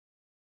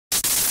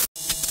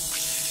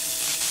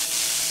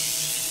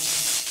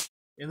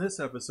In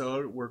this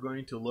episode, we're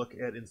going to look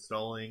at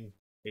installing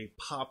a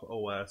Pop!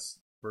 OS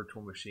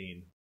virtual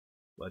machine.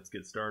 Let's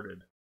get started.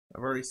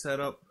 I've already set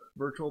up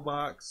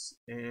VirtualBox,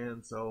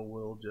 and so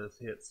we'll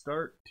just hit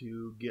start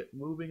to get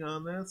moving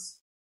on this.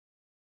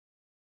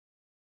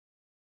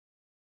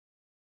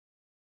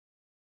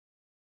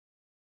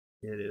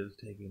 It is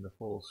taking the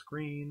full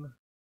screen,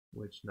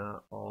 which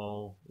not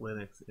all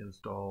Linux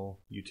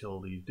install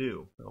utilities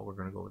do. So we're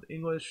going to go with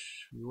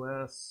English,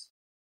 US,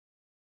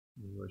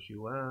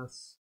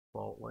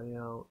 default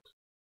layout,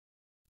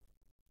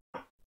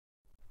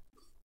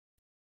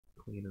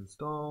 clean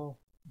install.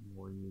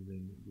 We're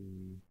using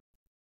the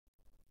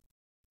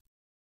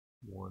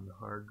one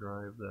hard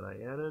drive that I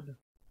added.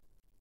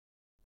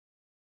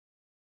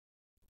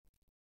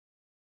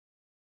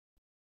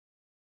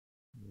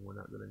 We're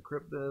not going to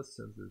encrypt this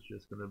since it's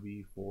just going to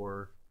be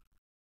for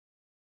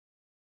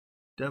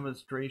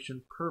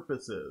demonstration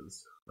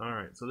purposes.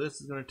 Alright, so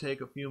this is going to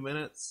take a few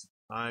minutes.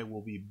 I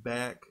will be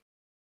back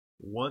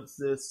once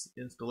this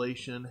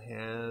installation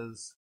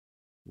has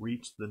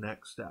reached the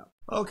next step.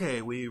 Okay,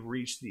 we've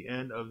reached the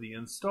end of the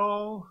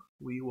install.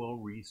 We will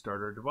restart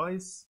our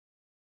device.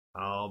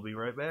 I'll be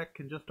right back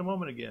in just a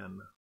moment again.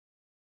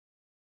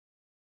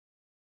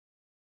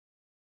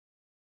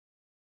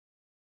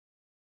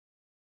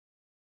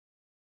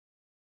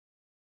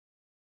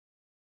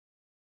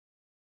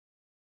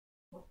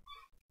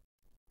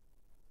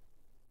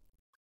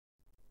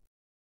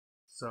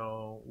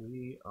 So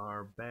we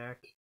are back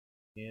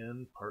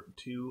in part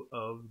 2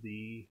 of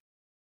the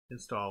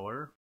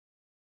installer.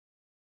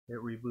 It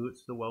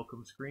reboots the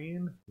welcome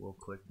screen. We'll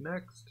click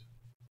next.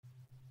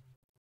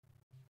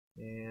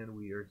 And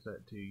we are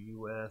set to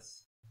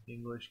US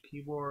English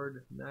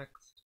keyboard.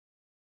 Next.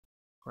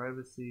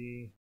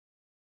 Privacy.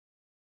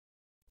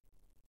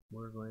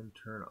 We're going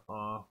to turn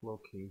off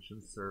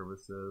location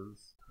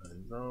services.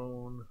 Time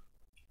zone.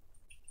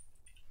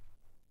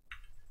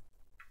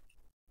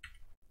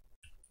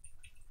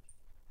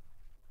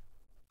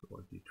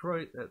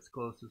 Detroit, that's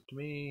closest to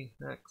me.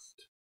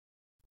 Next.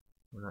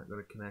 We're not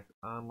going to connect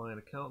online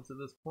accounts at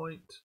this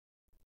point.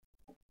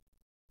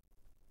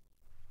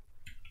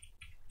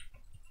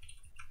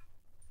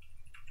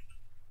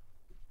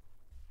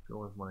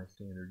 Go with my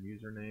standard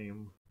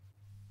username.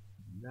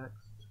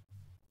 Next.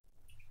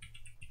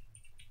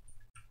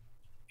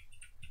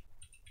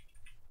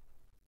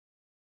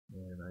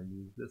 And I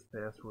use this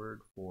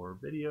password for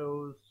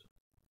videos.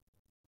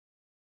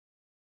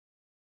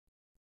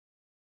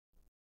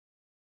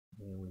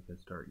 And we can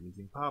start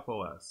using Pop!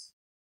 OS.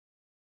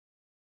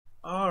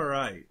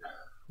 Alright,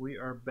 we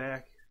are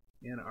back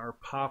in our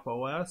Pop!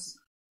 OS.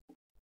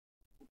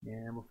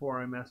 And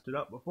before I messed it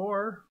up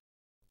before,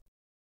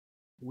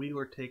 we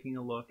were taking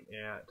a look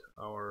at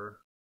our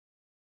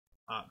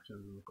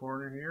options in the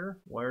corner here.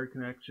 Wired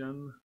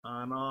connection,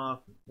 on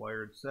off,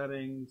 wired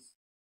settings,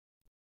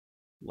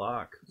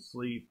 lock,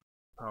 sleep,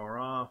 power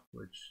off,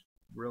 which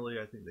really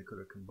I think they could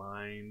have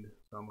combined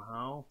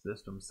somehow.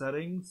 System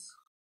settings.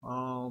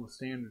 All the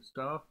standard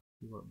stuff.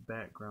 See what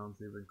backgrounds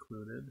they've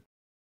included.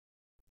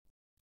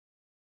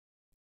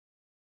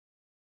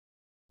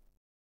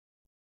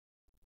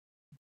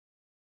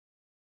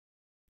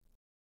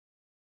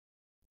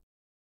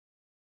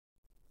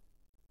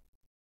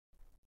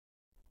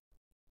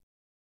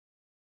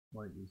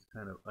 Like these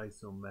kind of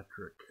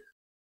isometric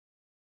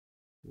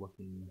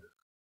looking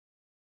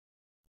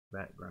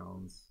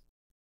backgrounds.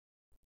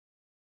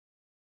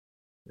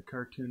 The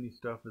cartoony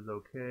stuff is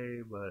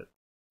okay, but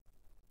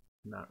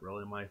not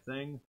really my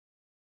thing.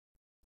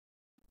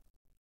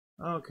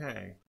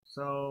 Okay,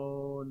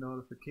 so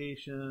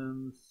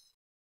notifications.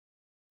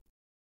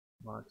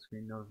 Lock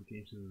screen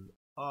notifications is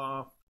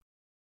off.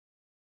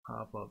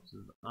 Pop-ups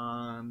is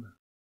on.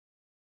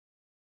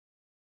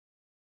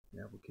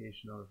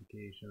 Application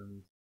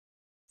notifications.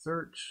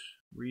 Search,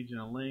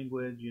 regional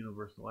language,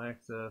 universal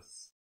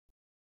access.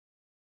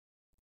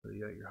 So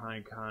you got your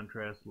high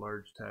contrast,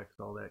 large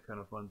text, all that kind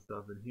of fun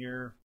stuff in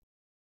here.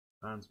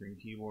 On-screen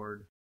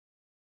keyboard.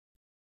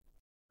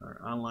 Our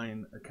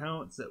online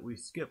accounts that we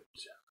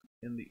skipped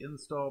in the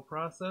install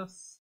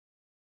process.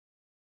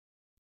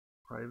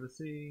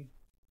 Privacy.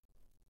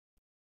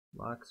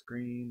 Lock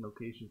screen,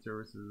 location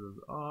services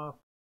is off.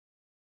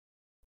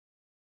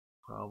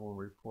 Problem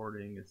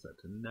reporting is set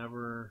to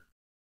never.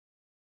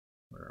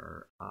 Where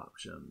are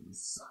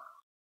options?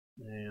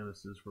 And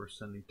this is for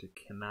sending to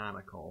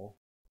Canonical,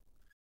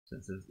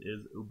 since this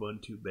is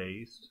Ubuntu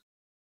based.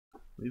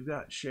 We've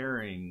got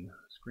sharing.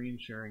 Screen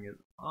sharing is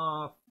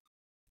off.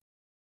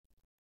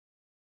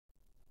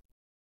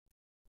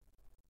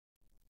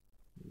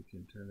 We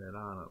can turn that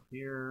on up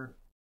here.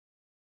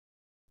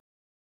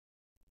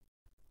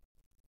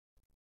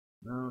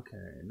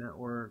 Okay,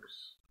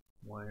 networks,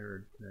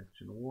 wired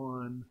connection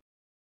 1.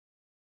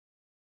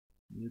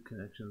 New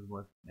connections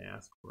must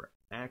ask for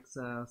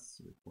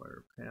access,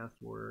 require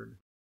password.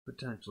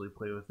 Potentially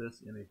play with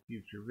this in a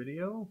future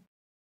video.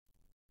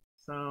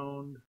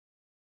 Sound,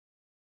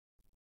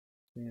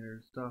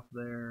 standard stuff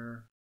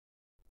there.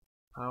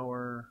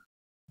 Power,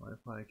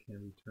 Wi-Fi can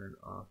be turned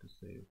off to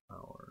save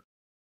power.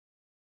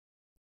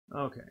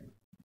 Okay.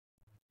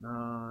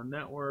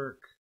 Network,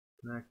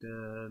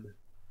 connected,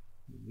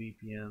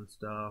 VPN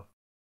stuff,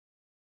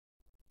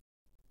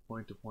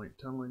 point-to-point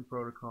tunneling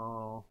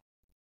protocol.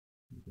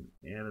 You can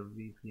add a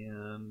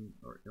VPN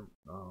or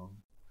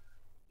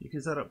you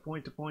can set up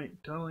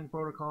point-to-point tunneling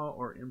protocol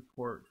or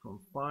import from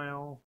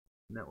file,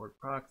 network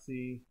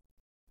proxy,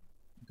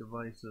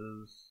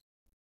 devices.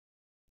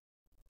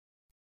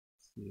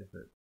 See if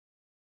it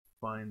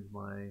finds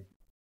my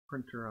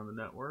printer on the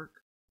network.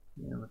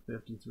 And the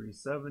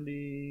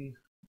 5370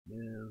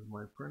 is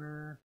my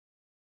printer.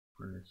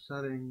 Printer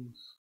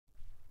settings.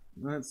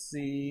 Let's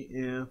see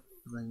if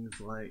things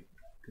like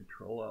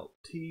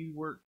Control-Alt-T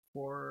work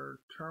for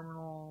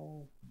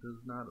terminal.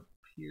 Does not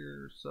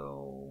appear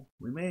so.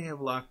 We may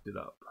have locked it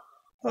up.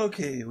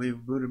 Okay,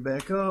 we've booted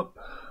back up.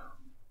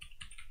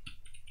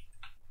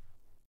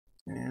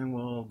 And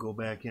we'll go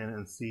back in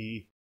and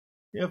see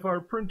if our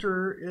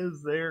printer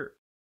is there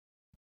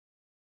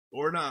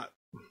or not.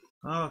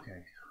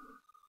 Okay.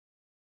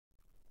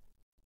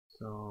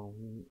 So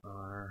we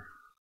are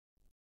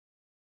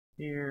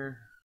here,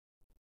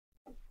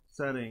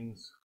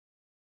 settings,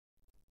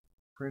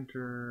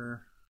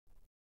 printer,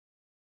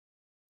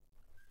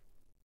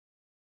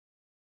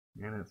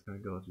 and it's going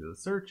to go through the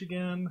search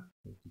again,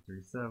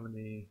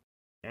 5370,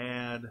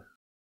 add.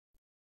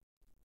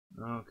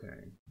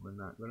 Okay, we're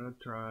not going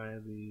to try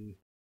the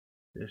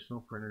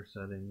additional printer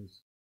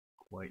settings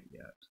quite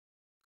yet.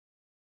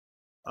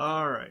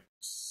 Alright,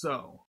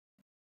 so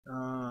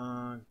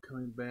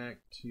coming back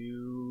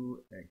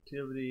to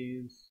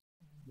activities,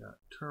 got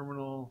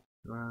terminal,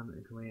 run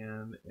a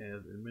command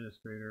as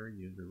administrator,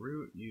 user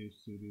root, use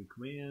sudo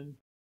command,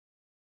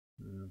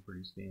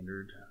 pretty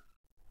standard.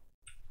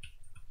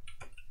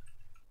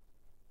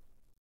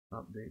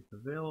 Updates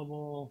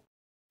available.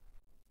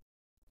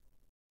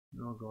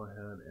 I'll go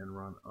ahead and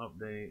run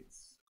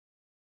updates.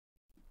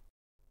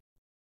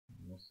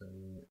 We'll say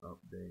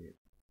update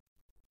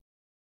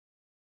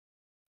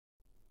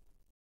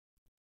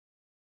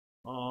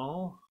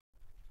all,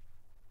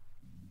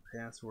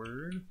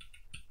 password,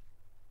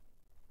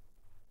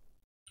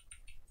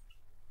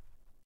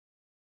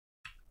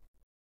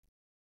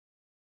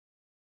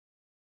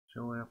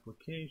 show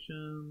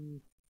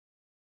applications.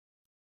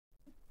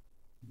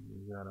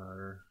 We got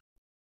our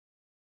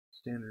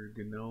standard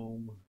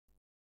GNOME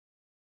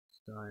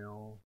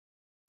style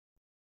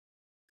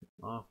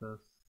office.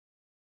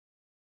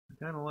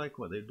 I kind of like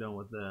what they've done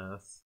with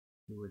this.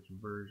 See which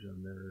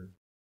version they're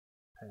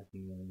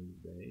packing in these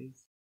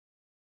days.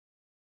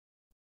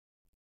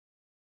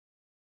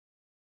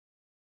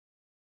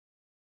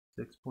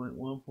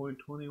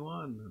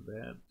 .1.21.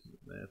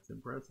 That's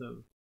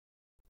impressive.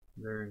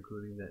 They're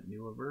including that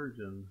newer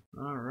version.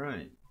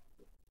 Alright.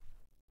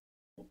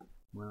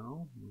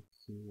 Well,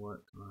 let's see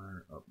what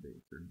our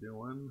updates are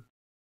doing.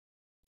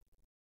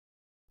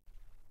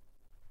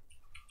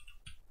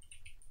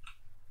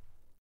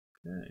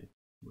 Okay,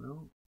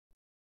 well,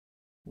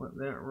 let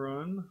that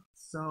run.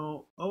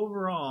 So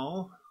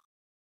overall,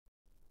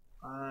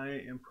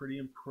 I am pretty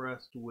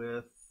impressed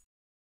with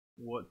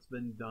what's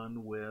been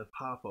done with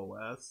Pop!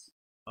 OS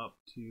up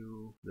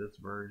to this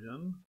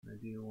version. I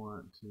do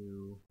want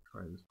to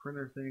try this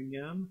printer thing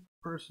again.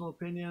 Personal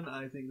opinion,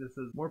 I think this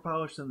is more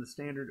polished than the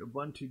standard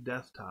Ubuntu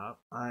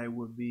desktop. I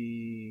would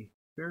be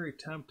very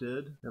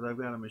tempted, because I've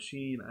got a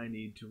machine I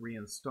need to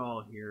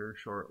reinstall here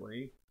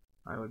shortly.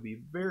 I would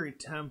be very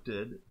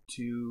tempted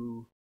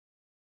to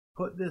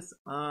put this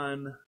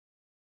on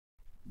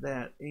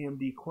that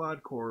AMD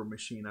quad-core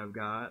machine I've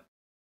got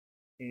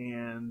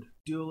and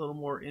do a little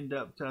more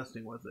in-depth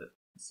testing with it.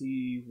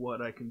 See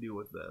what I can do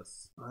with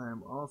this.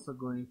 I'm also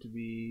going to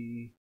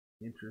be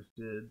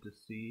interested to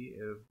see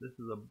if this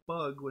is a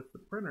bug with the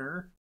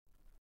printer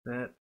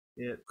that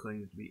it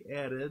claims to be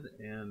added,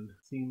 and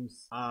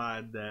seems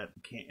odd that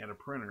you can't add a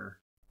printer.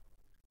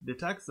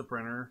 Detects the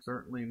printer,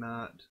 certainly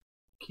not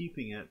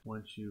keeping it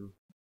once you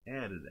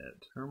added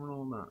it.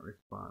 Terminal not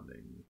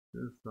responding.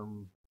 This is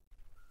some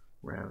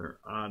rather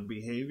odd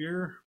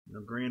behavior.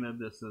 Now granted,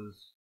 this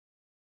has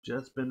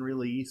just been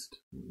released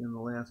in the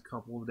last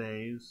couple of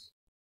days,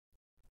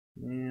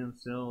 and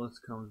still this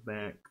comes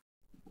back.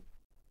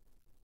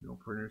 No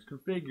printer's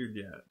configured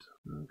yet.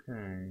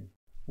 Okay.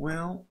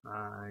 Well,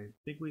 I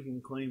think we can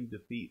claim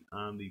defeat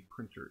on the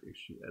printer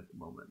issue at the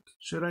moment.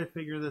 Should I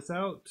figure this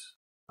out,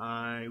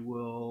 I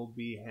will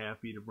be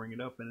happy to bring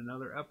it up in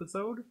another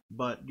episode.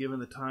 But given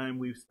the time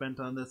we've spent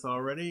on this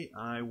already,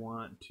 I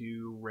want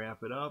to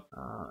wrap it up.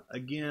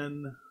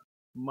 Again,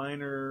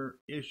 minor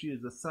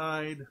issues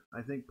aside,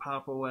 I think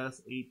Pop!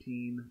 OS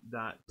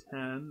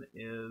 18.10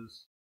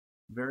 is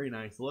very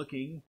nice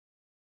looking.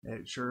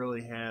 It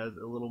surely has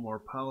a little more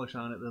polish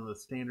on it than the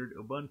standard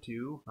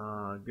Ubuntu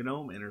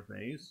GNOME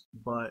interface,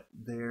 but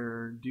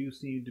there do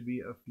seem to be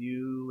a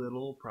few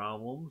little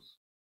problems.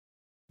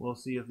 We'll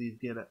see if these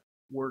get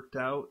worked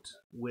out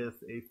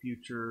with a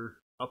future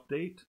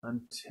update.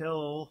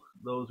 Until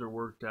those are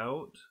worked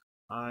out,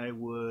 I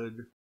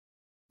would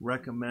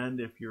recommend,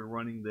 if you're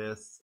running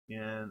this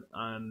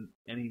on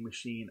any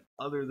machine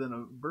other than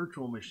a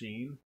virtual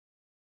machine,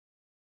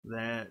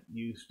 that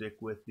you stick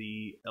with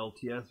the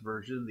LTS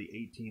version, the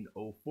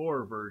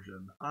 1804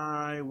 version.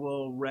 I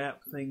will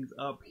wrap things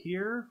up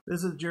here.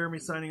 This is Jeremy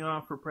signing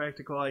off for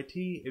Practical IT.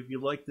 If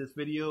you like this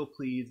video,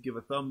 please give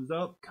a thumbs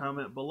up,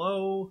 comment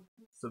below,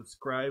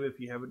 subscribe if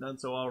you haven't done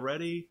so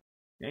already,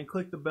 and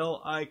click the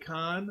bell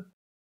icon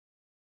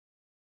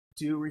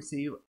to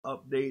receive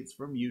updates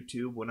from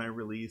YouTube when I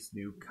release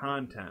new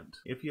content.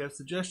 If you have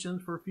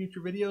suggestions for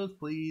future videos,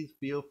 please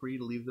feel free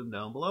to leave them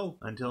down below.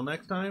 Until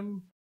next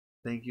time,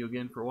 thank you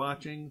again for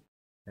watching.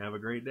 Have a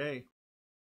great day.